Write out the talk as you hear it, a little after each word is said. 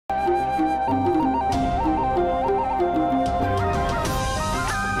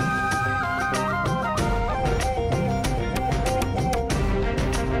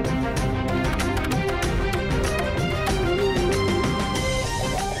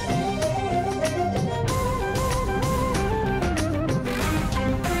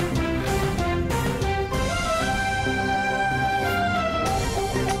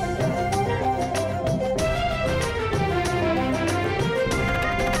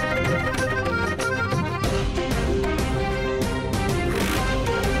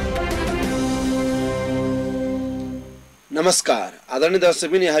नमस्कार आदरणीय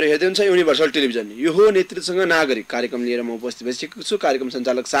दर्शकबिन, यहाँहरू हेर्दै हुनुहुन्छ युनिभर्सल टेलिभिजन। यो हो नेतृत्वसँग नागरिक कार्यक्रम लिएर म उपस्थित भइसकेको छु। कार्यक्रम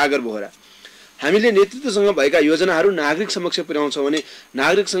सञ्चालक सागर बोहरा। हामीले नेतृत्वसँग भएका योजनाहरू नागरिक समक्ष पुर्याउँछौँ भने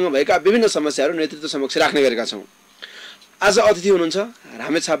नागरिकसँग भएका विभिन्न समस्याहरू नेतृत्व समक्ष राख्ने गरेका छौँ। आज अतिथि हुनुहुन्छ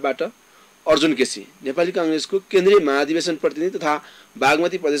रामेछापबाट अर्जुन केसी, नेपाली काङ्ग्रेसको केन्द्रीय महाधिवेशन प्रतिनिधि तथा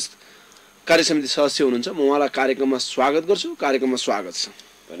बागमती प्रदेश कार्य समिति सदस्य हुनुहुन्छ। म उहाँलाई कार्यक्रममा स्वागत गर्छु। कार्यक्रममा स्वागत छ।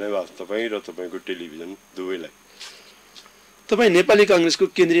 धन्यवाद तपाईँ र तपाईँको टेलिभिजन दुवैलाई। तपाईँ नेपाली काङ्ग्रेसको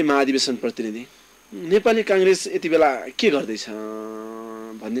केन्द्रीय महाधिवेशन प्रतिनिधि, नेपाली काङ्ग्रेस यति बेला के गर्दैछ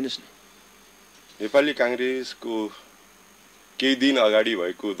भनिदिनुहोस् न। नेपाली काङ्ग्रेसको केही दिन अगाडि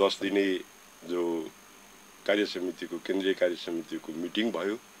भएको 10 दिने जो कार्य समितिको केन्द्रीय कार्य समितिको मिटिङ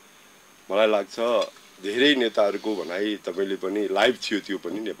भयो, मलाई लाग्छ धेरै नेताहरूको भनाइ तपाईँले पनि लाइभ थियो, त्यो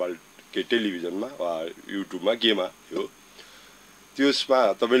पनि नेपाल के टेलिभिजनमा वा युट्युबमा केमा हो, त्यसमा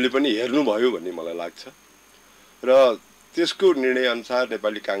तपाईँले पनि हेर्नुभयो भन्ने मलाई लाग्छ। र त्यसको निर्णयअनुसार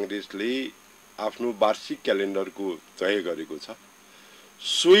नेपाली काङ्ग्रेसले आफ्नो वार्षिक क्यालेन्डरको तय गरेको छ।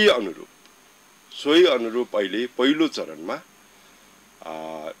 सोही अनुरूप अहिले पहिलो चरणमा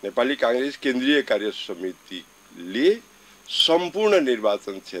नेपाली काङ्ग्रेस केन्द्रीय कार्य समितिले सम्पूर्ण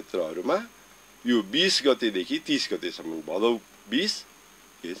निर्वाचन क्षेत्रहरूमा यो 20 गतेदेखि 30 गतेसम्म भदौ 20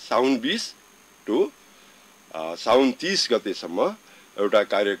 साउन 20 टु साउन 30 गतेसम्म एउटा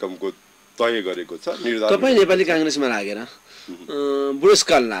कार्यक्रमको तय गरेको छ। तपाईँ नेपाली काङ्ग्रेसमा लागेर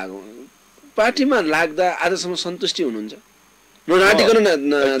बुढेसकाल लाग्यो, पार्टीमा लाग्दा आजसम्म सन्तुष्टि हुनुहुन्छ?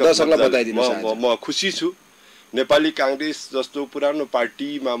 दर्शकलाई बताइदिनुहोस्। म खुसी छु। नेपाली काङ्ग्रेस जस्तो पुरानो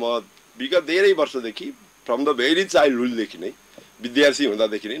पार्टीमा म विगत धेरै वर्षदेखि फ्रम द भेरी चाइल्डहुडदेखि नै, विद्यार्थी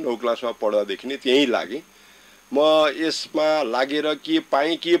हुँदादेखि नै, 9 क्लासमा पढ्दादेखि नै त्यहीँ लागेँ। म यसमा लागेर के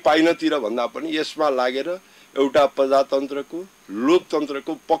पाएँ के पाइनतिर भन्दा पनि यसमा लागेर एउटा प्रजातन्त्रको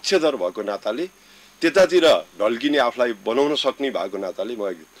लोकतन्त्रको पक्षधर भएको नाताले, त्यतातिर ढल्किने आफूलाई बनाउन सक्ने भएको नाताले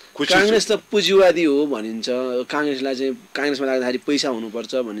म खुसी छु। काङ्ग्रेस त पुँजीवादी हो भनिन्छ, काङ्ग्रेसलाई चाहिँ काङ्ग्रेसमा लाग्दाखेरि पैसा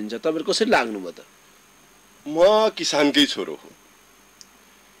हुनुपर्छ भनिन्छ। तपाईँहरू कसरी लाग्नुभयो त? म किसानकै छोरो हो।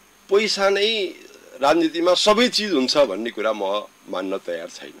 पैसा नै राजनीतिमा सबै चिज हुन्छ भन्ने कुरा म मान्न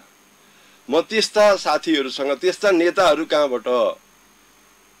तयार छैन। म त्यस्ता साथीहरूसँग, त्यस्ता नेताहरू कहाँबाट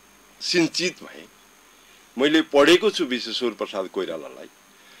सिन्चित भएँ। मैले पढेको छु विश्वेश्वर प्रसाद कोइरालालाई।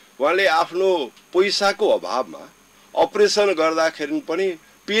 उहाँले आफ्नो पैसाको अभावमा अपरेसन गर्दाखेरि पनि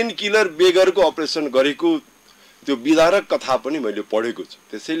पेन किलर बेगरको अपरेसन गरेको त्यो विदारक कथा पनि मैले पढेको छु।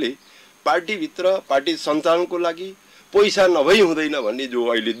 त्यसैले पार्टीभित्र पार्टी सञ्चालनको लागि पैसा नभई हुँदैन भन्ने जो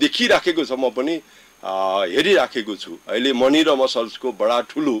अहिले देखिराखेको छ, म पनि हेरिराखेको छु। अहिले मनी र मसल्सको बडा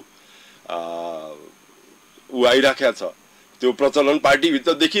ठुलो ऊ आइराखेको छ, त्यो प्रचलन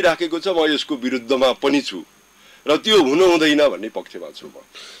पार्टीभित्र देखिराखेको छ। म यसको विरुद्धमा पनि छु र त्यो हुनु हुँदैन भन्ने पक्षमा छु। म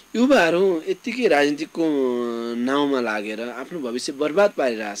युवाहरू यत्तिकै राजनीतिको नाउँमा लागेर आफ्नो भविष्य बर्बाद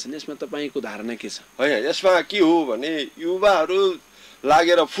पारिरहेछन्, यसमा तपाईँको धारणा के छ? होइन, यसमा के हो भने युवाहरू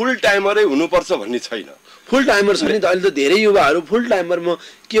लागेर फुल टाइमरै हुनुपर्छ भन्ने छैन। फुल टाइमर छ नि त, अहिले त धेरै युवाहरू फुल टाइमर म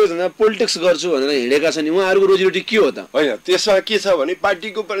के हो भन्दा पोलिटिक्स गर्छु भनेर हिँडेका छन्। उहाँहरूको रोजीरोटी के हो त? होइन, त्यसमा के छ भने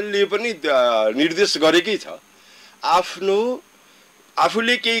पार्टीको पनि निर्देश गरेकै छ,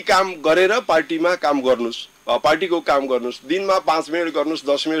 आफूले केही काम गरेर पार्टीमा काम गर्नुहोस्, पार्टीको काम गर्नुहोस्, दिनमा 5 मिनट गर्नुहोस्,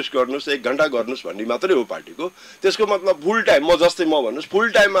 10 मिनट गर्नुहोस्, 1 घन्टा गर्नुहोस् भन्ने मात्रै हो पार्टीको। त्यसको मतलब फुल टाइम, म जस्तै म भन्नुहोस् फुल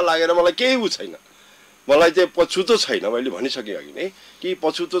टाइममा लागेर मलाई केही उ छैन, मलाई चाहिँ पछुतो छैन। मैले भनिसकेँ अघि नै कि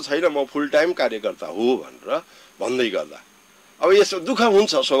पछुतो छैन, म फुल टाइम कार्यकर्ता हो भनेर भन्दै गर्दा अब यसो दुःख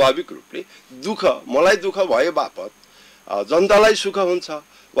हुन्छ स्वाभाविक रूपले। मलाई दुःख भए बापत जनतालाई सुख हुन्छ,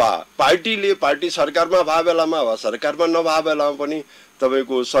 वा पार्टी सरकारमा भए बेलामा वा सरकारमा नभए बेलामा पनि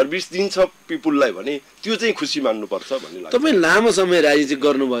तपाईँको सर्भिस दिन्छ पिपुललाई भने त्यो चाहिँ खुसी मान्नुपर्छ भन्ने लाग्छ। तपाईँ लामो समय राजनीति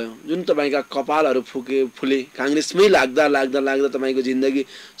गर्नुभयो, जुन तपाईँका कपालहरू फुले, काङ्ग्रेसमै लाग्दा तपाईँको जिन्दगी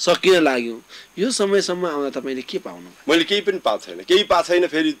सकिन लाग्यो। यो समयसम्म आउँदा तपाईँले के पाउनु? मैले केही पनि पाएको छैन।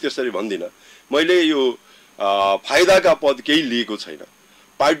 फेरि त्यसरी भन्दिनँ। मैले यो फाइदाका पद केही लिएको छैन।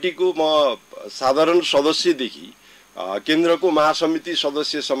 पार्टीको म साधारण सदस्यदेखि केन्द्रको महासमिति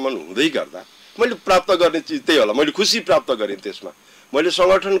सदस्यसम्म हुँदै गर्दा मैले प्राप्त गर्ने चिज त्यही होला। मैले खुसी प्राप्त गरेँ त्यसमा, मैले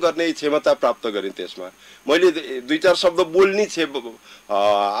सङ्गठन गर्ने क्षमता प्राप्त गरेँ त्यसमा, मैले 2-4 शब्द बोल्ने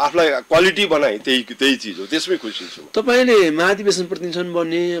आफूलाई क्वालिटी बनाएँ, त्यही चिज हो, त्यसमै खुसी छु। तपाईँले महाधिवेशन प्रतिनिधिसम्म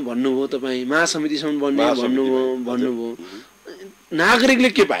बन्ने भन्नुभयो, तपाईँ महासमितिसम्म बन्ने भन्नुभयो। नागरिकले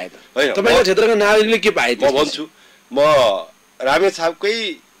के पाए त? तपाईँको क्षेत्रका नागरिकले के पाए? म भन्छु, म रामेछापकै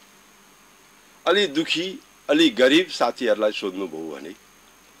अलि दुखी, अलि गरिब साथीहरूलाई सोध्नुभयो भने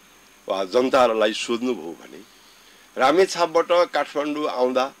वा जनताहरूलाई सोध्नुभयो भने रामेछापबाट काठमाडौँ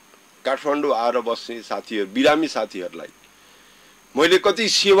आउँदा, काठमाडौँ आएर बस्ने साथीहरू, बिरामी साथीहरूलाई मैले कति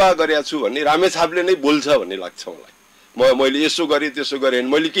सेवा गरेको छु भन्ने रामेछापले नै बोल्छ भन्ने लाग्छ मलाई। मैले यसो गरेँ त्यसो गरेँ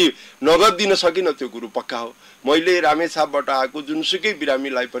मैले के नगद दिन सकिनँ त्यो कुरो पक्का हो। मैले रामेछापबाट आएको जुनसुकै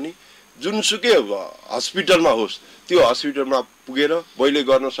बिरामीलाई पनि जुनसुकै हस्पिटलमा होस् त्यो हस्पिटलमा पुगेर मैले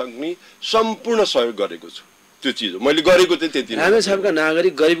गर्न सक्ने सम्पूर्ण सहयोग गरेको छु। त्यो चिज हो मैले गरेको चाहिँ त्यति। रामेछापका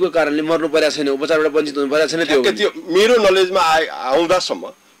नागरिक गरिबको कारणले मर्नु परेको छैन, उपचारबाट वञ्चित हुनु परेको छैन, त्यो मेरो नलेजमा आउँदासम्म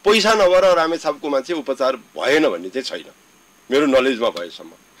पैसा नभएर रामेछापको मान्छे उपचार भएन भन्ने चाहिँ छैन मेरो नलेजमा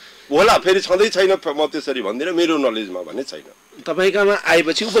भएसम्म। होला फेरि छँदै छैन म त्यसरी भन्दिनँ, मेरो नलेजमा भने छैन। तपाईँकामा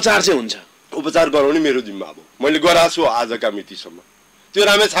आएपछि उपचार चाहिँ हुन्छ, उपचार गराउने मेरो जिम्मा अब मैले गराएको छु आजका मितिसम्म। त्यो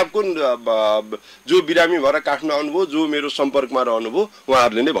रामेछापको जो बिरामी भएर काट्न आउनुभयो जो मेरो सम्पर्कमा रहनुभयो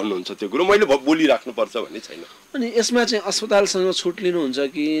उहाँहरूले नै भन्नुहुन्छ त्यो कुरो मैले बोलिराख्नुपर्छ भन्ने छैन। अनि यसमा चाहिँ अस्पतालसँग छुट लिनुहुन्छ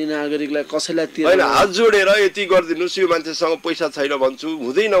कि नागरिकलाई कसैलाई होइन हात जोडेर यति गरिदिनुहोस् यो मान्छेसँग पैसा छैन भन्छु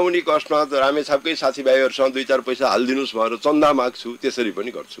हुँदै नहुने कष्टमा रामेछापकै साथीभाइहरूसँग 2-4 पैसा हालिदिनुहोस् भनेर चन्दा माग्छु त्यसरी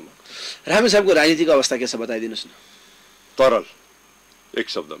पनि गर्छु म। रामेछापको राजनीतिक अवस्था के छ बताइदिनुहोस् न। तरल एक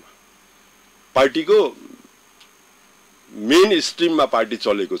शब्दमा पार्टीको मेन स्ट्रिममा पार्टी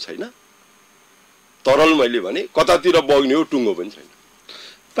चलेको छैन। तरल मैले भने कतातिर बग्ने हो टुङ्गो पनि छैन।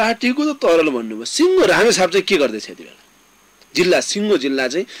 पार्टीको त तरल भन्नुभयो, सिङ्गो रामेछाप चाहिँ के गर्दैछ यति बेला? जिल्ला सिङ्गो जिल्ला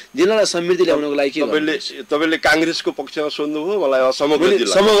चाहिँ जिल्लालाई समृद्धि ल्याउनको लागि के गर्दैछ? तपाईँले काङ्ग्रेसको पक्षमा सोध्नुभयो मलाई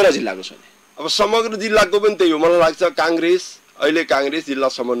समग्र जिल्लाको सोधे। अब समग्र जिल्लाको पनि त्यही हो। मलाई लाग्छ अहिले काङ्ग्रेस जिल्ला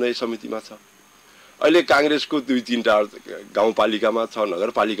समन्वय समितिमा छ। अहिले काङ्ग्रेसको 2-3टा गाउँपालिकामा छ,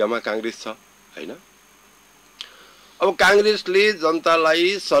 नगरपालिकामा काङ्ग्रेस छ होइन। अब काङ्ग्रेसले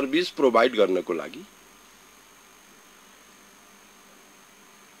जनतालाई सर्भिस प्रोभाइड गर्नको लागि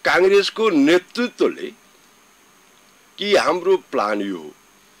काङ्ग्रेसको नेतृत्वले कि हाम्रो प्लान यो हो,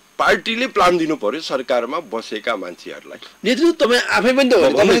 पार्टीले प्लान दिनु पर्यो सरकारमा बसेका मान्छेहरूलाई। नेतृत्व तपाईँ आफै पनि त हो,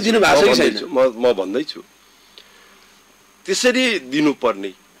 तपाईले दिनु भएको छैन। म भन्दैछु त्यसरी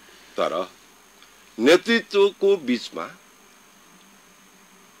दिनुपर्ने, तर नेतृत्वको बीचमा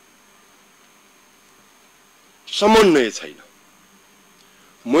समन्वय छैन।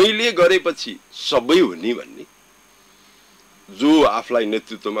 मैले गरेपछि सबै हुने भन्ने जो आफूलाई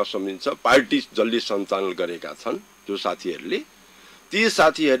नेतृत्वमा सम्झिन्छ पार्टी जसले सञ्चालन गरेका छन् जो साथीहरूले, ती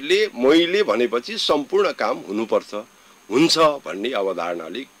साथीहरूले मैले भनेपछि सम्पूर्ण काम हुनुपर्छ हुन्छ भन्ने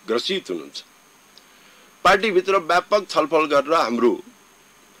अवधारणाले ग्रसित हुनुहुन्छ। पार्टीभित्र व्यापक छलफल गरेर हाम्रो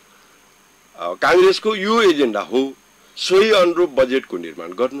काङ्ग्रेसको यो एजेन्डा हो, सोही अनुरूप बजेटको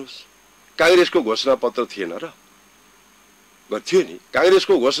निर्माण गर्नुहोस्। काङ्ग्रेसको घोषणापत्र थिएन र थियो नि,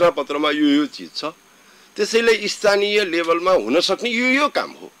 काङ्ग्रेसको घोषणापत्रमा यो चिज छ, त्यसैले स्थानीय लेभलमा हुन सक्ने यो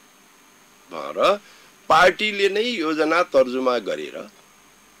काम हो भनेर पार्टीले नै योजना तर्जुमा गरेर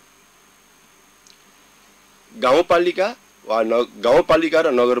गाउँपालिका र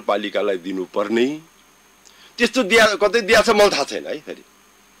नगरपालिकालाई दिनुपर्ने। त्यस्तो कतै दिया छ मलाई थाहा छैन है, फेरि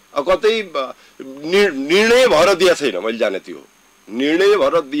कतै निर्णय भएर दिया छैन मैले जाने। त्यो निर्णय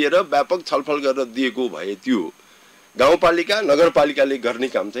भएर दिएर व्यापक छलफल गरेर दिएको भए त्यो गाउँपालिका नगरपालिकाले गर्ने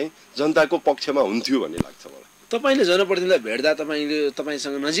काम चाहिँ जनताको पक्षमा हुन्थ्यो भन्ने लाग्छ मलाई। तपाईँले जनप्रतिनिधिलाई भेट्दा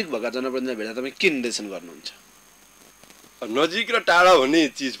तपाईँसँग नजिक भएका जनप्रतिनिधिलाई भेट्दा तपाईँ के निर्देशन गर्नुहुन्छ? नजिक र टाढा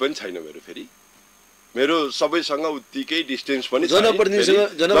हुने चिज पनि छैन मेरो। फेरि मेरो सबैसँग उत्तिकै डिस्टेन्स पनि छ।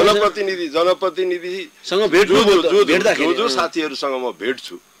 जनप्रतिनिधिसँग जो साथीहरूसँग म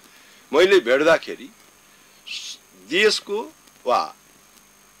भेट्छु, मैले भेट्दाखेरि देशको वा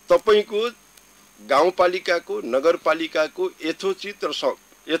तपाईँको गाउँपालिकाको नगरपालिकाको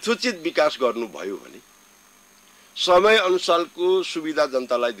यथोचित विकास गर्नुभयो भने, समय अनुसारको सुविधा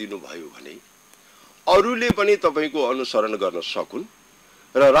जनतालाई दिनुभयो भने अरूले पनि तपाईँको अनुसरण गर्न सकुन्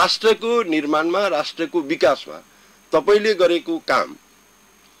र राष्ट्रको निर्माणमा राष्ट्रको विकासमा तपाईँले गरेको काम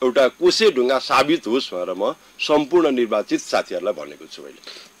एउटा कोसे ढुङ्गा साबित होस् भनेर म सम्पूर्ण निर्वाचित साथीहरूलाई भनेको छु। मैले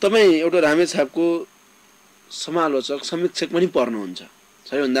तपाईँ एउटा रामेछापको समालोचक समीक्षक पनि पर्नुहुन्छ।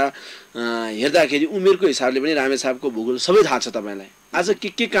 सबैभन्दा हेर्दाखेरि उमेरको हिसाबले पनि रामेछापको भूगोल सबै थाहा छ तपाईँलाई। आज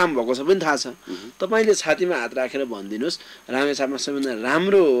के काम भएको छ पनि थाहा छ। तपाईँले छातीमा हात राखेर भनिदिनुहोस् रामेछापमा सबैभन्दा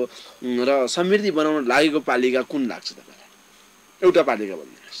राम्रो र समृद्धि बनाउन लागेको पालिका कुन लाग्छ तपाईँलाई? एउटा पालिका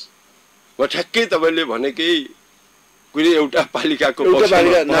भनिदिनुहोस्। म ठ्याक्कै तपाईँले भनेकै कुनै एउटा पालिकाको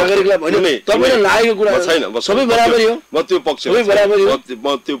नागरिकलाई भन्यो तपाईँलाई लागेको कुरा छैन। सबै बराबरी हो, म त्यो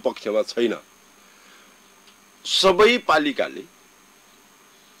पक्षमा छैन। सबै पालिकाले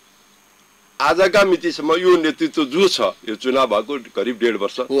आजका मितिसम्म यो नेतृत्व जो छ, यो चुनाव भएको करिब 1.5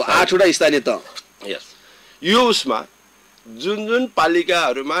 वर्ष, 8वटा स्थानीय तह, यस, यो उसमा जुन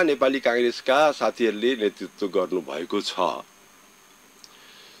पालिकाहरूमा नेपाली काङ्ग्रेसका साथीहरूले नेतृत्व गर्नुभएको छ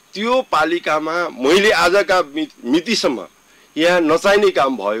त्यो पालिकामा मैले आजका मितिसम्म यहाँ नचाहिने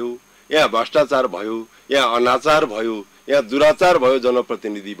काम भयो, यहाँ भ्रष्टाचार भयो, यहाँ अनाचार भयो, यहाँ दुराचार भयो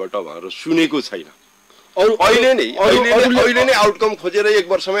जनप्रतिनिधिबाट भनेर सुनेको छैन। अहिले नै आउटकम खोजेर 1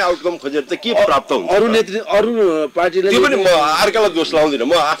 वर्षमै आउटकम खोजेर त के प्राप्त हुन्छ? अरु पार्टीले त्यो पनि म अर्कालाई दोष लाउँदिन,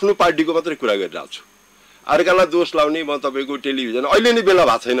 म आफ्नो पार्टीको मात्रै कुरा गरिरहेको छु। अर्कालाई दोष लाउने म तपाईँको टेलिभिजन अहिले नै बेला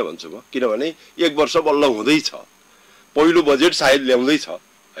भएको छैन भन्छु म, किनभने 1 वर्ष बल्ल हुँदैछ। पहिलो बजेट सायद ल्याउँदैछ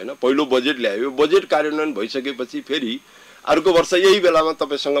हैन, पहिलो बजेट ल्यायो, बजेट कार्यान्वयन भइसकेपछि फेरि अर्को वर्ष यही बेलामा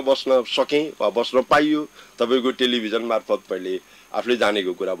तपाईँसँग बस्न सकेँ वा बस्न पाइयो, तपाईँको टेलिभिजन मार्फत मैले आफूले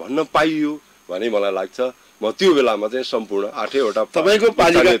जानेको कुरा भन्न पाइयो भने मलाई लाग्छ म त्यो बेलामा चाहिँ सम्पूर्ण 8 वटा तपाईको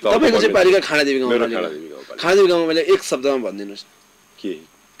चाहिँ पालिका खानादेवी गाउँपालिका। खानादेवी गाउँपालिका एक शब्दमा भनिदिनुस् के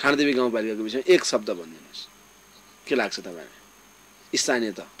खानादेवी गाउँपालिकाको विषयमा एक शब्द भनिदिनुस्, के लाग्छ तपाईलाई?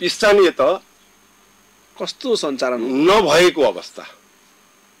 स्थानीय त कस्तो सञ्चालन नभएको अवस्था,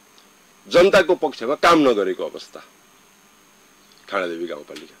 जनताको पक्षमा काम नगरेको अवस्था खानादेवी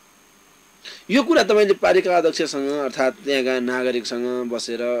गाउँपालिका। यो कुरा तपाईले पालिका अध्यक्षसँग अर्थात् त्यहाँका नागरिकसँग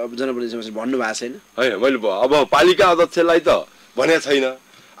बसेर जनप्रतिनिधिसँग भन्नु भएको छैन? हैन, मैले अब पालिका अध्यक्षलाई त भने छैन,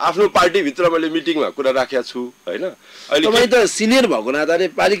 आफ्नो पार्टीभित्र मैले मिटिङमा कुरा राखेको छु हैन। अहिले तपाई त सिनियर भएको नाताले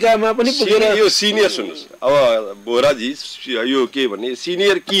पालिकामा पनि पुगेर यो सिनियर सुन्नुस्, अब बोराजी यो के भने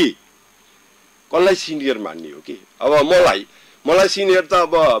सिनियर के कसलाई सिनियर मान्ने हो कि? अब मलाई सिनियर त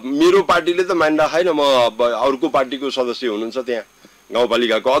अब मेरो पार्टीले त मानिराखेन, म अब अर्को पार्टीको सदस्य हुनुहुन्छ त्यहाँ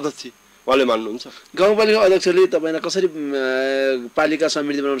गाउँपालिकाको अध्यक्ष, उहाँले मान्नुहुन्छ। गाउँपालिका अध्यक्षले तपाईलाई कसरी पालिका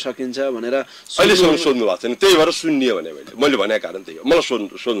समिति बनाउन सकिन्छ भनेर अहिलेसम्म सोध्नु भएको छैन, त्यही भएर सुन्नियो भने मैले भनेको कारण त्यही हो, मलाई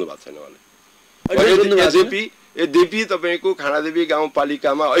सोध्नु भएको छैन उहाँले। यद्यपि तपाईँको खानादेवी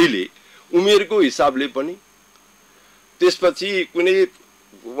गाउँपालिकामा अहिले उमेरको हिसाबले पनि, त्यसपछि कुनै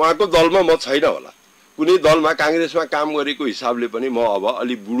उहाँको दलमा म छैन होला, कुनै दलमा काङ्ग्रेसमा काम गरेको हिसाबले पनि म अब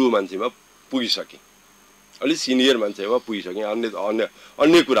अलि बुढो मान्छेमा पुगिसकेँ, अलि सिनियर मान्छेमा पुगिसकेँ,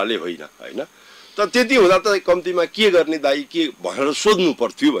 अन्य कुराले होइन हैन। त त्यति हुँदा त कम्तीमा के गर्ने दाइ के भनेर सोध्नु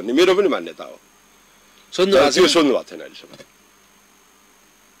पर्थ्यो भन्ने मेरो पनि मान्यता हो। सोध्नु भएको छैन अहिलेसम्म।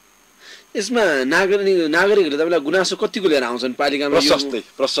 यसमा नागरिकहरूले तपाईँलाई गुनासो कतिको लिएर आउँछन् पालिकामा?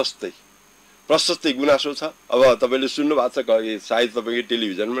 प्रशस्तै गुनासो छ। अब तपाईँले सुन्नु भएको छ, सायद तपाईँको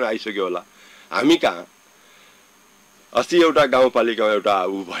टेलिभिजनमा आइसक्यो होला, हामी कहाँ अस्ति एउटा गाउँपालिकामा एउटा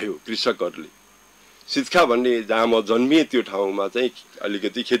ऊ भयो, कृषकहरूले सित्खा भन्ने जहाँ म जन्मिएँ त्यो ठाउँमा चाहिँ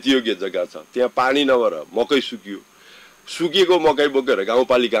अलिकति खेतीयोग्य जग्गा छ, त्यहाँ पानी नभएर मकै सुकियो, सुकेको मकै बोकेर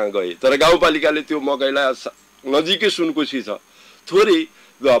गाउँपालिका गए, तर गाउँपालिकाले त्यो मकैलाई नजिकै सुनकोशी छ, थोरै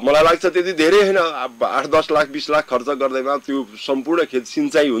मलाई लाग्छ त्यति धेरै होइन, 8-10 लाख 20 लाख खर्च गर्दैमा त्यो सम्पूर्ण खेत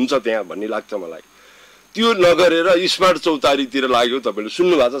सिँचाइ हुन्छ त्यहाँ भन्ने लाग्छ मलाई। त्यो नगरेर स्मार्ट चौतारीतिर लाग्यो, तपाईँले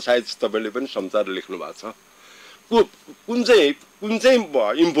सुन्नु भएको छ, सायद तपाईँले पनि समाचार लेख्नु भएको छ। कुन चाहिँ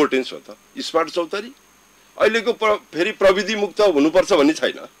इम्पोर्टेन्स हो त स्मार्ट चौतारी? अहिलेको फेरि प्रविधि मुक्त हुनुपर्छ भन्ने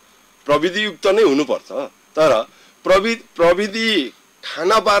छैन, प्रविधियुक्त नै हुनुपर्छ, तर प्रविधि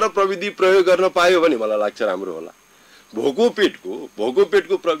खाना पाएर प्रविधि प्रयोग गर्न पायो भने मलाई लाग्छ राम्रो होला। भोको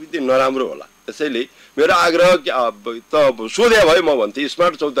पेटको प्रविधि नराम्रो होला। त्यसैले मेरो आग्रह त सोध्या भयो, म भन्थेँ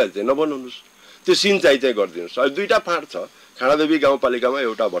स्मार्ट चौतारी चाहिँ नबनाउनुहोस्, त्यो सिँचाइ चाहिँ गरिदिनुहोस्। अहिले 2टा फाँट छ खानादेवी गाउँपालिकामा,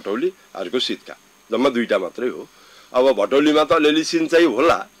 एउटा भटौली अर्को सित्खा, जम्मा 2टा मात्रै हो। अब भटौलीमा त अलिअलि सिँचाइ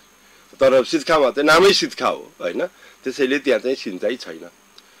होला, तर सित्खामा चाहिँ नामै सित्खा हो हैन, त्यसैले त्यहाँ चाहिँ सिँचाइ छैन।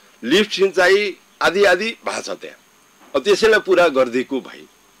 लिफ्ट सिँचाइ आदि भएको छ त्यहाँ, अब त्यसैलाई पुरा गरिदिएको भए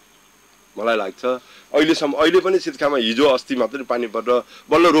मलाई लाग्छ अहिले पनि सित्खामा हिजो अस्ति मात्रै पानी परेर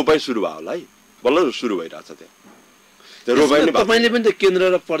बल्ल रोपाइ सुरु भयो होला है, बल्ल सुरु भइरहेछ त्यहाँ। त्यो रोपाइ नै तपाईले पनि त केन्द्र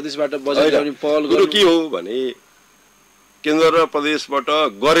र प्रदेशबाट बजेट ल्याउने पहल गर्नु के हो भने केन्द्र र प्रदेशबाट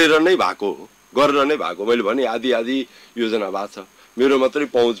गरेर नै भएको हो, मैले भने आदि योजना भएको छ, मेरो मात्रै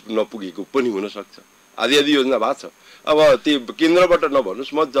पहुँच नपुगेको पनि हुन सक्छ, आदि योजना भएको छ। अब त्यो केन्द्रबाट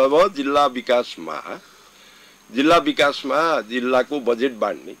नभन्नुहोस्, म जब जिल्ला विकासमा जिल्लाको बजेट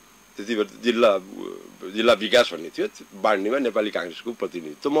बाँड्ने, त्यति बेला जिल्ला विकास भन्ने थियो, बाँड्नेमा नेपाली काङ्ग्रेसको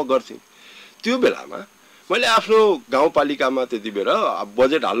प्रतिनिधित्व म गर्थेँ। त्यो बेलामा मैले आफ्नो गाउँपालिकामा त्यति बेला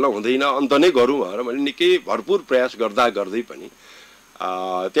बजेट हाल्न हुँदैन, अन्त नै गरौँ भनेर मैले निकै भरपुर प्रयास गर्दै पनि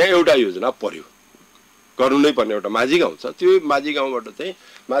त्यहाँ एउटा योजना पर्यो, गर्नु नै पर्ने एउटा माझी गाउँ छ, त्यो माझी गाउँबाट चाहिँ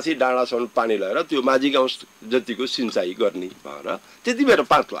माथि डाँडासम्म पानी लगाएर त्यो माझी गाउँ जतिको सिँचाइ गर्ने भनेर त्यति बेला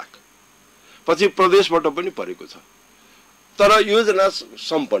 5 लाख, पछि प्रदेशबाट पनि परेको छ, तर योजना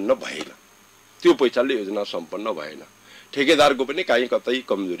सम्पन्न भएन, त्यो पैसाले योजना सम्पन्न भएन। ठेकेदारको पनि काहीँ कतै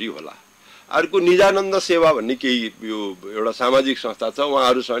कमजोरी होला। अर्को निजानन्द सेवा भन्ने केही यो एउटा सामाजिक संस्था छ,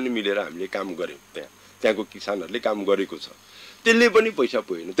 उहाँहरूसँग नि मिलेर हामीले काम गऱ्यौँ, त्यहाँको किसानहरूले काम गरेको छ, त्यसले पनि पैसा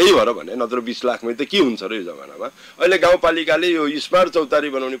पुगेन। त्यही भएर भने नत्र 20 लाखमै त के हुन्छ र यो जमानामा। अहिले गाउँपालिकाले यो स्मार्ट चौतारी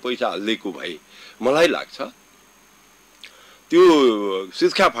बनाउने पैसा हालिदिएको भए मलाई लाग्छ त्यो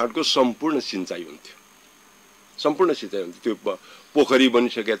सित्खा फाँटको सम्पूर्ण सिँचाइ हुन्थ्यो, त्यो पोखरी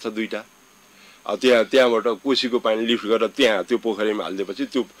बनिसकेको छ 2टा, त्यहाँबाट कोसीको पानी लिफ्ट गरेर त्यहाँ त्यो पोखरीमा हालिदिएपछि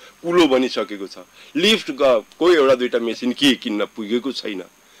त्यो कुलो बनिसकेको छ। लिफ्टको एउटा दुईटा मेसिन के किन्न पुगेको छैन।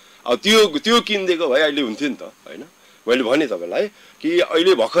 अब त्यो किनिदिएको भए अहिले हुन्थ्यो नि त होइन। मैले भने तपाईँलाई कि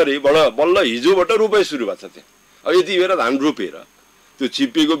अहिले भर्खरै बल्ल हिजोबाट रोपाइ सुरु भएको छ त्यहाँ। अब यति बेला धान रोपेर त्यो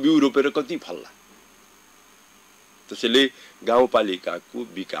चिप्पिएको बिउ रोपेर कति फल्ला। त्यसैले गाउँपालिकाको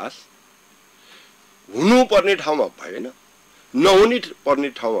विकास हुनुपर्ने ठाउँमा भएन, नहुने पर्ने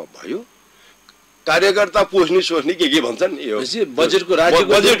ठाउँमा भयो। कार्यकर्ता पोस्ने सोच्ने के भन्छन् यो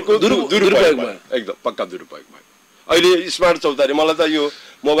बजेटको दुरुपयोग भयो, एकदम पक्का दुरुपयोग भयो। अहिले स्मार्ट चौतारी, मलाई त यो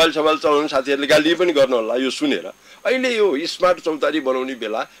मोबाइल सोबाइल चलाउने साथीहरूले गाली पनि गर्नु होला यो सुनेर। अहिले यो स्मार्ट चौतारी बनाउने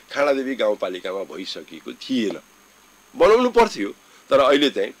बेला खाँडादेवी गाउँपालिकामा भइसकेको थिएन, बनाउनु पर्थ्यो। तर अहिले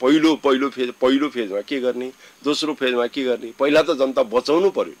चाहिँ पहिलो फेजमा के गर्ने, दोस्रो फेजमा के गर्ने, पहिला त जनता बचाउनु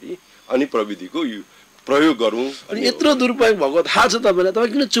पर्यो नि, अनि प्रविधिको प्रयोग गरौँ। अनि यत्रो दुरुपयोग भएको थाहा छ तपाईँलाई,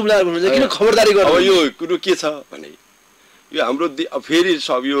 तपाईँ किन चुप लागेर हुनुहुन्छ, किन खबरदारी गर्नु? अब यो कुरो के छ भने यो हाम्रो फेरि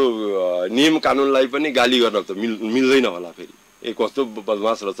सब यो नियम कानुनलाई पनि गाली गर्न त मिल्दैन होला। फेरि कस्तो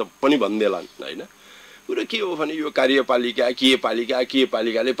बदमास रहेछ पनि भन्देलान् होइन। कुरो के हो भने यो कार्यपालिका के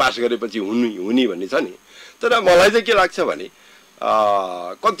पालिकाले पास गरेपछि हुने भन्ने छ नि। तर मलाई चाहिँ के लाग्छ भने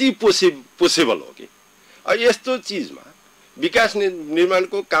कति पोसेबल हो कि यस्तो चिजमा विकास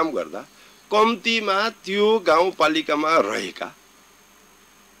निर्माणको काम गर्दा कम्तीमा त्यो गाउँपालिकामा रहेका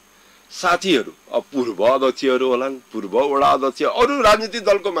साथीहरू, अब पूर्व अध्यक्षहरू होलान्, पूर्व वडा अध्यक्ष, अरू राजनीतिक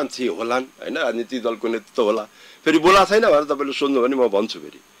दलको मान्छे होलान् होइन, राजनीतिक दलको नेतृत्व होला। फेरि बोला छैन भनेर तपाईँले सोध्नु भने म भन्छु।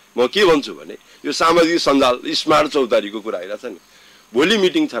 फेरि म के भन्छु भने यो सामाजिक सञ्जाल स्मार्ट चौतारीको कुरा आइरहेछ नि। भोलि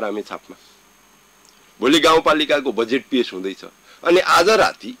मिटिङ छ रामेछापमा, भोलि गाउँपालिकाको बजेट पेश हुँदैछ, अनि आज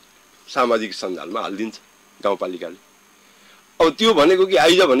राति सामाजिक सञ्जालमा हालिदिन्छ गाउँपालिकाले। अब त्यो भनेको कि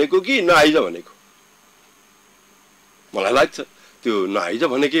आइज भनेको कि नआइज भनेको, मलाई लाग्छ त्यो नआइज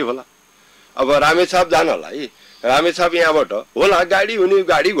भनेकै होला। अब रामेछाप जानलाई, रामेछाप यहाँबाट होला गाडी हुने,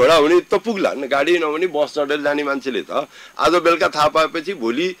 गाडी घोडा हुने त पुग्लान्, गाडी नहुने बस चढेर जाने मान्छेले त आज बेलुका थाहा पाएपछि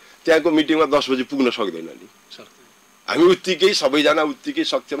भोलि त्यहाँको मिटिङमा 10 बजी पुग्न सक्दैन नि। हामी उत्तिकै सबैजना उत्तिकै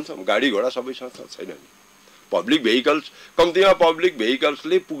सक्षम छौँ, गाडी घोडा सबैसँग छैन नि। पब्लिक भेहिकल्स, कम्तीमा पब्लिक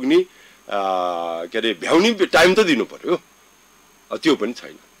भेहिकल्सले पुग्ने के अरे भ्याउने टाइम त दिनु पर्यो, त्यो पनि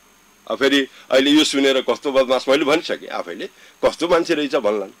छैन। अब फेरि अहिले यो सुनेर कस्तो बदमास, मैले भनिसकेँ आफैले कस्तो मान्छे रहेछ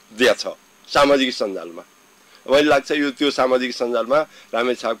भन्लान् दिया छ सामाजिक सञ्जालमा। मैले लाग्छ यो त्यो सामाजिक सञ्जालमा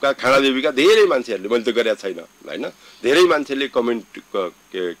रामेछापका खाँडादेवीका धेरै मान्छेहरूले, मैले त गरेका छैन होइन, धेरै मान्छेले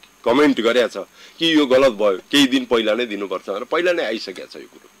कमेन्ट गरेका छ कि यो गलत भयो, केही दिन पहिला नै दिनुपर्छ भनेर। पहिला नै आइसकेको छ यो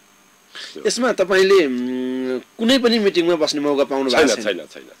कुरो। यसमा तपाईँले कुनै पनि मिटिङमा बस्ने मौका पाउनु भएको छैन?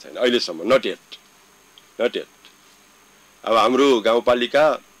 छैन अहिलेसम्म, नट यट। अब हाम्रो गाउँपालिका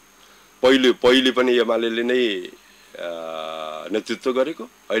पहिले पनि एमाले नै नेतृत्व गरेको,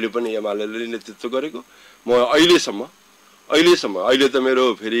 अहिले पनि एमाले नेतृत्व गरेको। म अहिलेसम्म अहिले त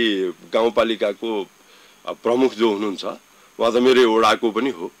मेरो फेरि गाउँपालिकाको प्रमुख जो हुनुहुन्छ उहाँ त मेरो वडाको पनि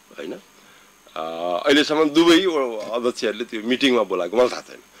हो होइन। अहिलेसम्म दुवै अध्यक्षहरूले त्यो मिटिङमा बोलाएको मलाई थाहा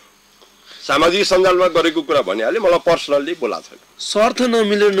छैन। सामाजिक सञ्जालमा गरेको कुरा भनिहाले, मलाई पर्सनल्ली बोलाएको छैन। स्वार्थ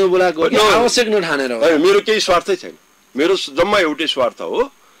नमिलेर नबोलाएको, आवश्यक नठानेर हो? मेरो केही स्वार्थै छैन। मेरो जम्मा एउटै स्वार्थ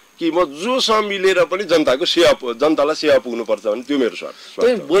हो कि म जोसँग मिलेर पनि जनतालाई सेवा पुग्नुपर्छ भने त्यो मेरो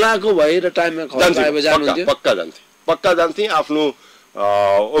स्वार्थ। बोलाएको भए र टाइममा पक्का जान्थेँ। आफ्नो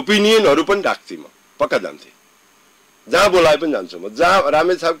ओपिनियनहरू पनि राख्थेँ, म पक्का जान्थेँ। जहाँ बोलाए पनि जान्छु म। जहाँ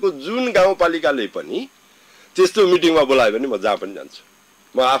रामेछापको जुन गाउँपालिकाले पनि त्यस्तो मिटिङमा बोलायो भने म जहाँ पनि जान्छु।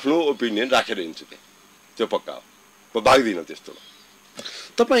 म आफ्नो ओपिनियन राखेर हिँड्छु त्यहाँ, त्यो पक्का हो। म भाग्दिनँ त्यस्तो।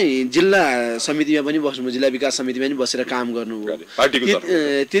 तपाईँ जिल्ला समितिमा पनि बस्नुभयो, जिल्ला विकास समितिमा पनि बसेर काम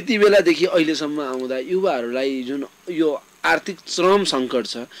गर्नुभयो। त्यति बेलादेखि अहिलेसम्म आउँदा युवाहरूलाई जुन यो आर्थिक श्रम सङ्कट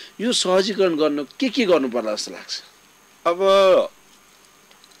छ, यो सहजीकरण गर्न के गर्नु पर्ला जस्तो लाग्छ? अब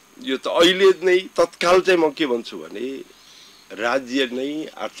यो त अहिले नै तत्काल चाहिँ म के भन्छु भने राज्य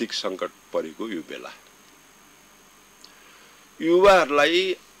नै आर्थिक सङ्कट परेको यो बेला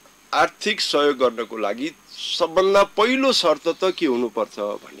युवाहरूलाई आर्थिक सहयोग गर्नको लागि सबभन्दा पहिलो शर्त त के हुनुपर्छ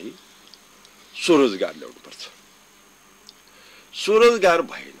भने स्वरोजगार ल्याउनुपर्छ। स्वरोजगार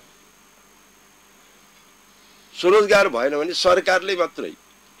भएन भने सरकारले मात्रै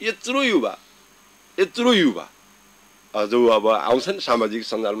यत्रो युवा जो अब आउँछन् सामाजिक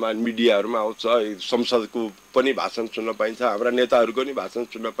सञ्जालमा, मिडियाहरूमा आउँछ, संसदको पनि भाषण सुन्न पाइन्छ, हाम्रा नेताहरूको पनि भाषण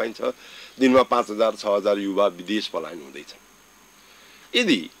सुन्न पाइन्छ। दिनमा 5000 6000 युवा विदेश पलायन हुँदैछन्।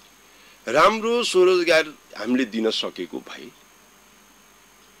 यदि राम्रो स्वरोजगार हामीले दिन सकेको भए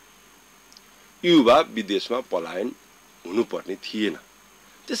युवा विदेशमा पलायन हुनुपर्ने थिएन।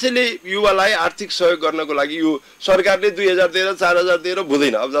 त्यसैले युवालाई आर्थिक सहयोग गर्नको लागि यो सरकारले 2000 दिएर 4000 दिएर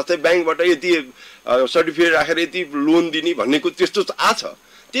हुँदैन। अब जस्तै ब्याङ्कबाट यति सर्टिफिकेट राखेर यति लोन दिने भन्नेको त्यस्तो आछ,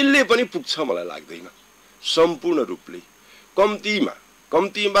 त्यसले पनि पुग्छ मलाई लाग्दैन सम्पूर्ण रूपले।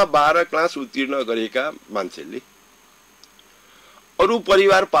 कम्तीमा 12 क्लास उत्तीर्ण गरेका मान्छेले अरू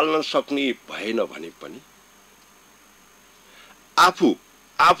परिवार पाल्न सक्ने भएन भने पनि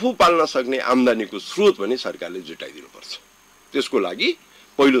आफू पाल्न सक्ने आम्दानीको स्रोत पनि सरकारले जुटाइदिनुपर्छ। त्यसको लागि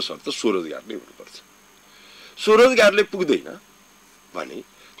पहिलो शर्त स्वरोजगार नै हुनुपर्छ। स्वरोजगारले पुग्दैन भने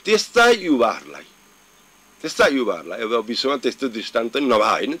त्यस्ता युवाहरूलाई अब विश्वमा त्यस्तो दृष्टान्त नभए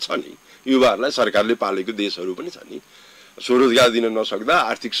होइन छ नि, युवाहरूलाई सरकारले पालेको देशहरू पनि छ नि, स्वरोजगार दिन नसक्दा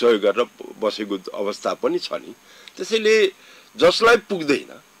आर्थिक सहयोग गरेर बसेको अवस्था पनि छ नि। त्यसैले जसलाई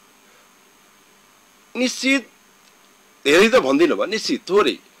पुग्दैन निश्चित धेरै त भन्दिनँ भने निश्चित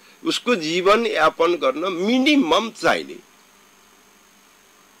थोरै उसको जीवन यापन गर्न मिनिमम चाहिने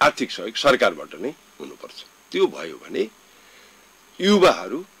आर्थिक सहयोग सरकारबाट नै हुनुपर्छ। त्यो भयो भने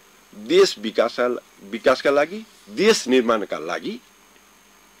युवाहरू देश विकासका लागि, देश निर्माणका लागि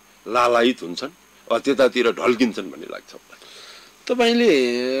लालायित हुन्छन्, त्यतातिर ढल्किन्छन् भन्ने लाग्छ। तपाईले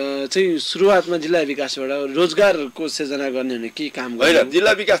चाहिँ सुरुवातमा जिल्ला विकासबाट रोजगारको सृजना गर्ने भने के काम गर्नु? होइन,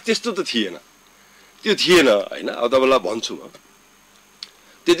 जिल्ला विकास त्यस्तो त थिएन, त्यो थिएन होइन। अब तपाईँलाई भन्छु म,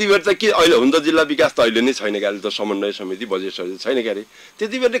 त्यति बेर त के अहिले हुन त जिल्ला विकास त अहिले नै छैन क्या, अहिले त समन्वय समिति बजेट समिति छैन क्या अरे।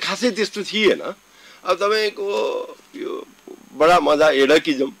 त्यति बेर खासै त्यस्तो थिएन। अब तपाईँको यो बडा मजा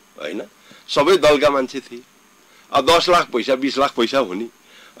एडकिजम होइन, सबै दलका मान्छे थिए। अब 10 लाख पैसा 20 लाख पैसा हुने,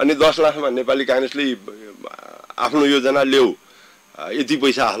 अनि 10 लाखमा नेपाली काङ्ग्रेसले आफ्नो योजना ल्याऊ यति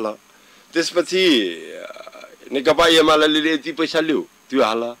पैसा हाल, त्यसपछि नेकपा एमाले यति पैसा ल्याऊ त्यो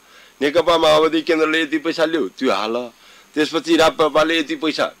हाल, नेकपा माओवादी केन्द्रले यति पैसा ल्याऊ त्यो हाल, त्यसपछि राप्रपाले यति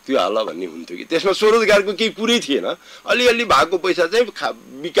पैसा त्यो हाल भन्ने हुन्थ्यो कि त्यसमा स्वरोजगारको केही कुरै थिएन। अलिअलि भएको पैसा चाहिँ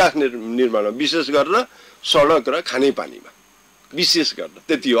विकास निर्माणमा, विशेष गरेर सडक र खानेपानीमा विशेष गरेर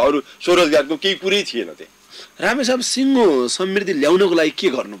त्यति हो, अरू स्वरोजगारको केही कुरै थिएन। त्यहाँ रामेछाप सिङ्गो समृद्धि ल्याउनको लागि के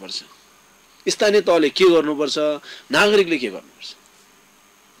गर्नुपर्छ? स्थानीय तहले के गर्नुपर्छ? नागरिकले के गर्नुपर्छ?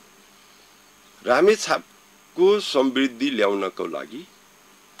 रामेछापको समृद्धि ल्याउनको लागि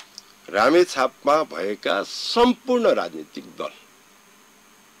रामेछापमा भएका सम्पूर्ण राजनीतिक दल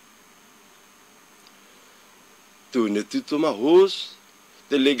त्यो नेतृत्वमा होस्,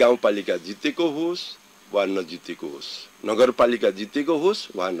 त्यसले गाउँपालिका जितेको होस् वा नजितेको होस्, नगरपालिका जितेको होस्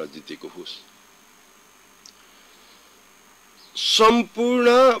वा नजितेको होस्, सम्पूर्ण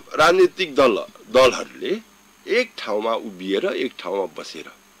राजनीतिक दलहरूले एक ठाउँमा उभिएर एक ठाउँमा बसेर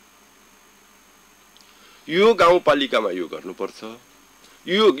यो गाउँपालिकामा यो गर्नुपर्छ,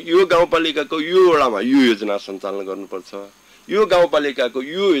 यो गाउँपालिकाको यो वडामा यो योजना सञ्चालन गर्नुपर्छ, यो गाउँपालिकाको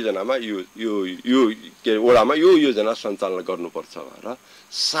यो योजनामा यो के वडामा यो योजना सञ्चालन गर्नुपर्छ भनेर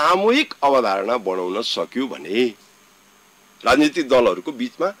सामूहिक अवधारणा बनाउन सक्यो भने, राजनीतिक दलहरूको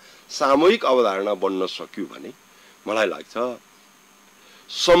बीचमा सामूहिक अवधारणा बन्न सक्यो भने मलाई लाग्छ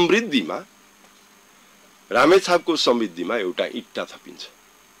समृद्धिमा, रामेछापको समृद्धिमा एउटा इट्टा थपिन्छ।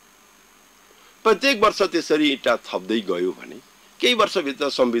 प्रत्येक वर्ष त्यसरी इट्टा थप्दै गयो भने केही वर्षभित्र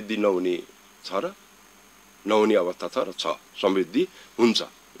समृद्धि नहुने छ र नहुने अवस्था छ र छ, समृद्धि हुन्छ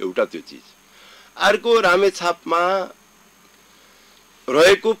एउटा त्यो चिज। अर्को रामेछापमा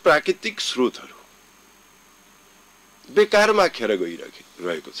रहेको प्राकृतिक स्रोतहरू बेकारमा खेर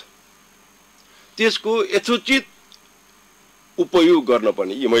गइरहेको छ, त्यसको यथोचित उपयोग गर्न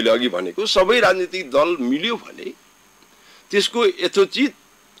पनि मैले अघि भनेको सबै राजनीतिक दल मिल्यो भने त्यसको यथोचित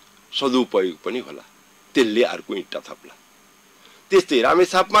सदुपयोग पनि होला, त्यसले अर्को इट्टा थप्ला। त्यस्तै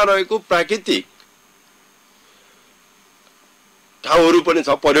रामेछापमा रहेको प्राकृतिक ठाउँहरू पनि छ,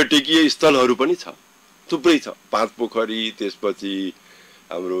 पर्यटकीय स्थलहरू पनि छ, थुप्रै छ, 5 पोखरी, त्यसपछि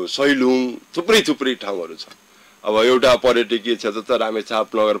हाम्रो सैलुङ, थुप्रै ठाउँहरू छ। अब एउटा पर्यटकीय क्षेत्र त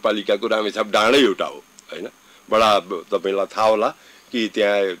रामेछाप नगरपालिकाको रामेछाप डाँडै एउटा हो होइन। बडा तपाईलाई थाहा होला कि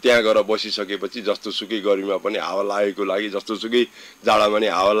त्यहाँ गएर बसिसकेपछि जस्तो सुकै गर्मीमा पनि हावा लागेको लागि, जस्तो सुकै जाडामा पनि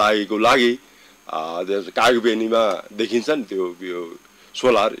हावा लागेको लागि कागबेनीमा देखिन्छ नि त्यो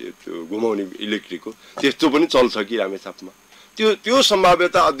सोलर, त्यो घुमाउने इलेक्ट्रिकको, त्यस्तो पनि चल्छ कि रामेछापमा। त्यो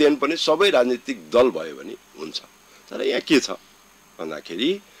सम्भाव्यता अध्ययन पनि सबै राजनीतिक दल भयो भने हुन्छ। तर यहाँ के छ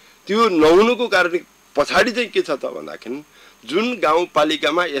भन्दाखेरि त्यो नहुनुको कारण पछाडि चाहिँ के छ त भन्दाखेरि जुन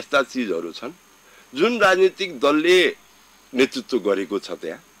गाउँपालिकामा यस्ता चिजहरू छन् जुन राजनीतिक दलले नेतृत्व गरेको छ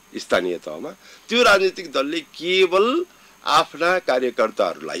त्यहाँ स्थानीय तहमा, त्यो राजनीतिक दलले केवल आफ्ना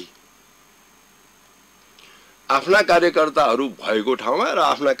कार्यकर्ताहरू भएको ठाउँमा र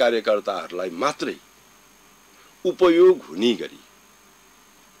आफ्ना कार्यकर्ताहरूलाई मात्रै उपयोग हुने गरी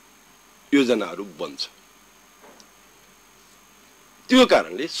योजनाहरू बन्छ। त्यो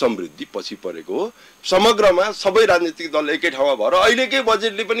कारणले समृद्धि पछि परेको हो। समग्रमा सबै राजनीतिक दल एकै ठाउँमा भएर अहिलेकै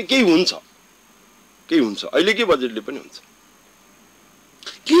बजेटले पनि केही हुन्छ, अहिलेकै बजेटले पनि हुन्छ।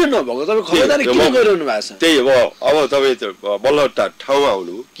 किन नभएको तपाईँ खबरदारी किन गरिरहनु भएको छ? त्यही अब तपाईँ त बल्ल ठाउँमा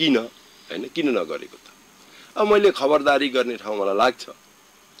आउनु किन होइन, किन नगरेको त? अब मैले खबरदारी गर्ने ठाउँ मलाई लाग्छ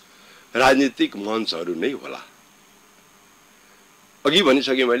राजनीतिक मञ्चहरू नै होला। अघि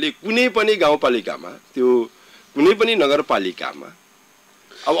भनिसकेँ मैले, कुनै पनि गाउँपालिकामा, त्यो कुनै पनि नगरपालिकामा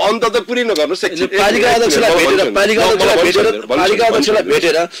अब अन्त त पुरै नगर्नुहोस्, पालिका अध्यक्षलाई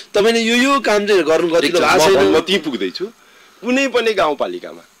भेटेर तपाईँले यो काम चाहिँ गर्नु गरिदिनु भएको छैन। म त्यहीँ पुग्दैछु। कुनै पनि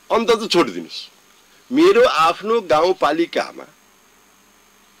गाउँपालिकामा अन्त त छोडिदिनुहोस्, मेरो आफ्नो गाउँपालिकामा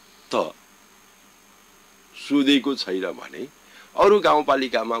त सुधेको छैन भने अरू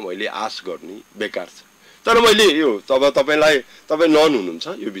गाउँपालिकामा मैले आश गर्ने बेकार छ। तर मैले यो तपाईँ नन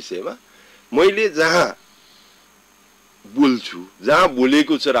हुनुहुन्छ यो विषयमा, मैले जहाँ बोल्छु, जहाँ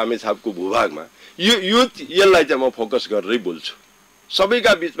बोलेको छ रामेछापको भूभागमा, यसलाई चाहिँ म फोकस गरेरै बोल्छु।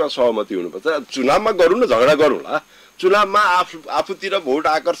 सबैका बिचमा सहमति हुनुपर्छ। चुनावमा गरौँ न, झगडा गरौँला, चुनावमा आफूतिर भोट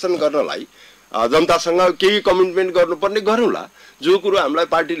आकर्षण गर्नलाई जनतासँग केही कमिटमेन्ट गर्नुपर्ने गरौँला। जो कुरो हामीलाई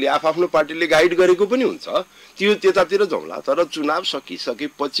पार्टीले, आफ्नो पार्टीले गाइड गरेको पनि हुन्छ त्यो त्यतातिर जाउँला। तर चुनाव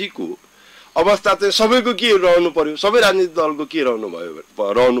सकिसकेपछिको अवस्था चाहिँ सबैको के रहनु पर्यो, सबै राजनीतिक दलको के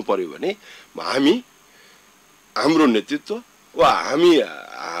रहनु पर्यो भने हाम्रो नेतृत्व वा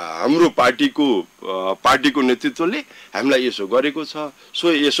हाम्रो पार्टीको नेतृत्वले हामीलाई यसो गरेको छ,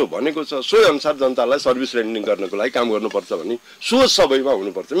 यसो भनेको छ, सोही अनुसार जनतालाई सर्भिस रेन्डरिङ गर्नको लागि काम गर्नुपर्छ भन्ने सोच सबैमा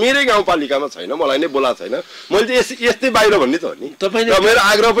हुनुपर्छ। मेरै गाउँपालिकामा छैन, मलाई नै बोला छैन, मैले चाहिँ यस्तै बाहिर भन्ने त हो नि। र मेरो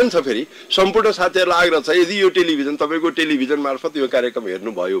आग्रह पनि छ, फेरि सम्पूर्ण साथीहरूलाई आग्रह छ, यदि यो तपाईँको टेलिभिजन मार्फत यो कार्यक्रम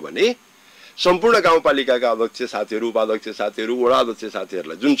हेर्नुभयो भने सम्पूर्ण गाउँपालिकाका अध्यक्ष साथीहरू, उपाध्यक्ष साथीहरू, वडा अध्यक्ष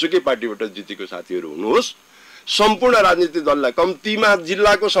साथीहरूलाई, जुनसुकै पार्टीबाट जितेको साथीहरू हुनुहोस्, सम्पूर्ण राजनीतिक दललाई, कम्तीमा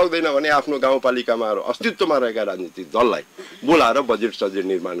जिल्लाको सक्दैन भने आफ्नो गाउँपालिकामा अस्तित्वमा रहेका राजनीतिक दललाई बोलाएर बजेट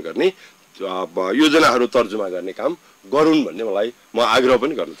निर्माण गर्ने, योजनाहरू तर्जुमा गर्ने काम गरून् भन्ने म आग्रह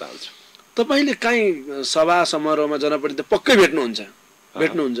पनि गर्न चाहन्छु। तपाईँले काहीँ सभा समारोहमा जनप्रतिनिधि पक्कै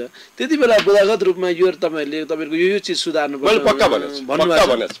भेट्नुहुन्छ, त्यति बेला बुदागत रूपमा यो तपाईँहरूको यो चिज सुधार्नु पर्छ? मैले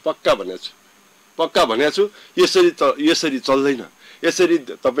पक्का भनेको छु। यसरी चल्दैन।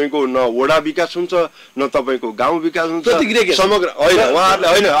 यसरी तपाईँको न वडा विकास हुन्छ, न तपाईँको गाउँ विकास हुन्छ, समग्र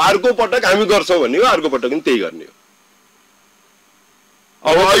होइन। अर्को पटक हामी गर्छौँ भन्ने हो, अर्को पटक पनि त्यही गर्ने हो।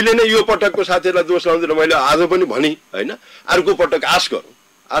 अब अहिले नै यो पटकको साथीहरूलाई दोष लाउँदैन, मैले आज पनि भने होइन, अर्को पटक आश गरौँ,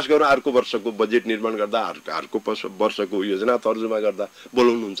 अर्को वर्षको बजेट निर्माण गर्दा, अर्को वर्षको योजना तर्जुमा गर्दा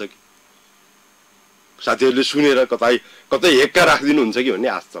बोलाउनुहुन्छ कि साथीहरूले सुनेर कतै हेक्का राखिदिनुहुन्छ कि भन्ने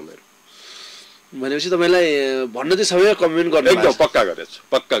आश छ मेरो। भनेपछि तपाईँलाई भन्न चाहिँ सबै कमेन्ट गर्नु एकदम पक्का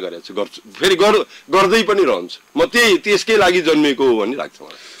गरेछु गर्छु, फेरि गर्दै पनि रहन्छु। म त्यसकै लागि जन्मेको हो भन्ने लाग्छ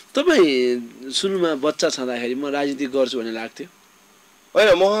मलाई। तपाईँ सुरुमा बच्चा छँदाखेरि म राजनीति गर्छु भन्ने लाग्थ्यो?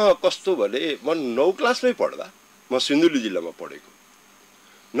 होइन, म कस्तो भने म 9 क्लासमै पढ्दा, म सिन्धुली जिल्लामा पढेको,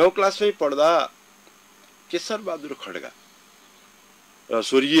 9 क्लासमै पढ्दा केशरबहादुर खड्गा र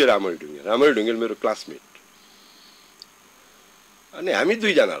स्वर्गीय रामरी ढुङ्गेल मेरो क्लासमेट, अनि हामी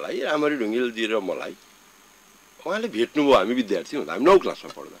दुईजनालाई, रामरी ढुङ्गेलजी र मलाई, उहाँले भेट्नुभयो। हामी विद्यार्थी हुँदा, हामी 9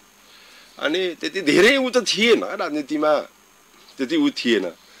 क्लासमा पढ्दा। अनि त्यति धेरै ऊ त थिएन राजनीतिमा, त्यति ऊ थिएन,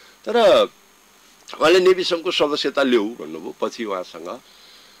 तर उहाँले नेभी सङ्घको सदस्यता ल्याऊ भन्नुभयो। पछि उहाँसँग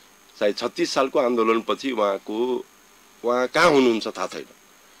सायद 36 सालको आन्दोलनपछि उहाँ कहाँ हुनुहुन्छ थाहा छैन,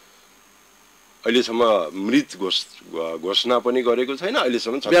 अहिलेसम्म मृत घोषणा पनि गरेको छैन,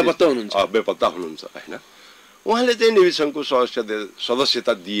 अहिलेसम्म बेपत्ता हुनुहुन्छ होइन। उहाँले चाहिँ नेभी सङ्घको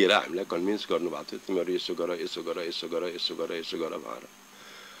सदस्यता दिएर हामीलाई कन्भिन्स गर्नुभएको थियो, तिमीहरू यसो गर भनेर।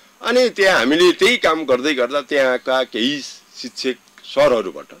 अनि त्यहाँ हामीले त्यही काम गर्दै गर्दा त्यहाँका केही शिक्षक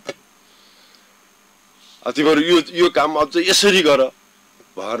सरहरूबाट तिमीहरू यो काम अझ यसरी गर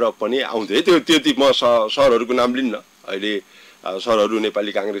भनेर पनि आउँथे। त्यति म सरहरूको नाम लिन्न, अहिले सरहरू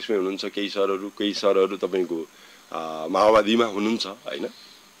नेपाली काङ्ग्रेसमै हुनुहुन्छ, केही सरहरू तपाईँको माओवादीमा हुनुहुन्छ होइन।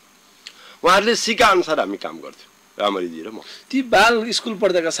 उहाँहरूले सिका अनुसार हामी काम गर्थ्यौँ, रामरीजी र म। ती बाल स्कुल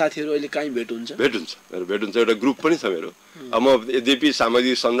पढ्दाका साथीहरू अहिले कहीँ भेट हुन्छ? एउटा ग्रुप पनि छ मेरो। म यद्यपि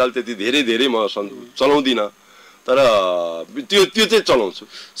सामाजिक सञ्जाल त्यति धेरै म चलाउँदिनँ, तर त्यो चाहिँ चलाउँछु।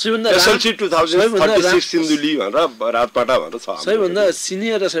 एसएलसी 2036 सिन्धुली भनेर रातपाटा भनेर छ। सबैभन्दा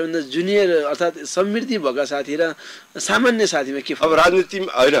सिनियर र सबैभन्दा जुनियर अर्थात् समृद्धि भएका साथी र सामान्य साथीमा के? अब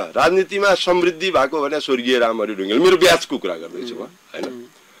राजनीतिमा समृद्धि भएको भने स्वर्गीय रामरी ढुङ्गेल, मेरो ब्याचको कुरा गर्दैछु म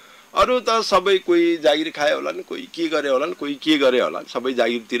होइन। अरू त सबै कोही जागिर खाए होलान्, कोही के गरे होलान्, सबै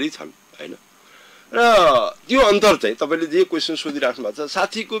जागिरतिरै छन् होइन। र त्यो अन्तर चाहिँ तपाईँले जे क्वेसन सोधिराख्नु भएको छ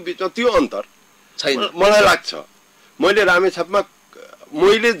साथीको बिचमा, त्यो अन्तर छैन। मलाई लाग्छ मैले रामेछापमा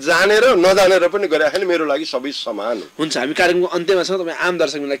मैले जानेर नजानेर पनि गरे होइन मेरो लागि सबै समान हो। हुन्छ, हामी कार्यक्रमको अन्त्यमा छौँ। तपाईँ आम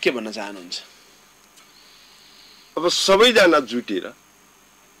दर्शकलाई के भन्न चाहनुहुन्छ? अब सबैजना जुटेर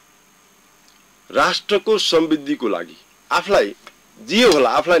राष्ट्रको समृद्धिको लागि आफूलाई जे होला,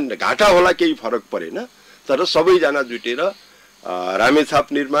 आफूलाई घाटा होला केही फरक परेन, तर सबैजना जुटेर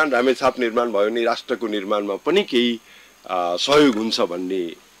रामेछाप निर्माण भयो भने राष्ट्रको निर्माणमा पनि केही सहयोग हुन्छ भन्ने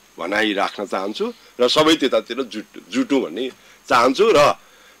भनाइ राख्न चाहन्छु र सबै त्यतातिर जुटौँ भन्ने चाहन्छु। र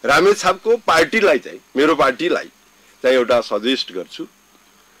रामेछापको पार्टीलाई चाहिँ, मेरो पार्टीलाई चाहिँ एउटा सजेस्ट गर्छु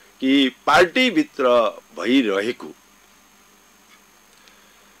कि पार्टीभित्र भइरहेको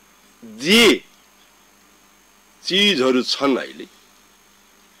जे चिजहरू छन् अहिले,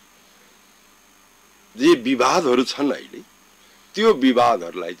 जे विवादहरू छन् अहिले, त्यो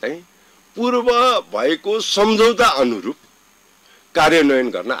विवादहरूलाई चाहिँ पूर्व भएको सम्झौता अनुरूप कार्यान्वयन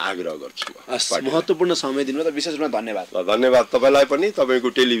गर्न आग्रह गर्छु। महत्त्वपूर्ण समय दिनुभयो त, विशेष रूपमा धन्यवाद। धन्यवाद तपाईँलाई पनि, तपाईँको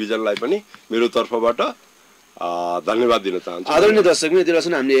टेलिभिजनलाई पनि मेरो तर्फबाट धन्यवाद दिन चाहन्छु। आदरणीय दर्शक, यति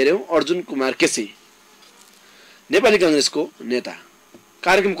बेलासम्म हामीले हेऱ्यौँ अर्जुन कुमार केसी, नेपाली काङ्ग्रेसको नेता।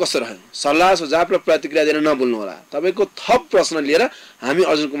 कार्यक्रम कस्तो रह्यो? सल्लाह सुझाव र प्रतिक्रिया दिन नभुल्नुहोला। तपाईँको थप प्रश्न लिएर हामी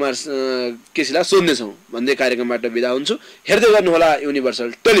अर्जुन कुमार केसीलाई सोध्नेछौँ भन्दै कार्यक्रमबाट बिदा हुन्छु। हेर्दै गर्नुहोला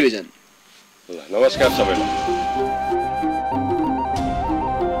युनिभर्सल टेलिभिजन। नमस्कार सबैलाई।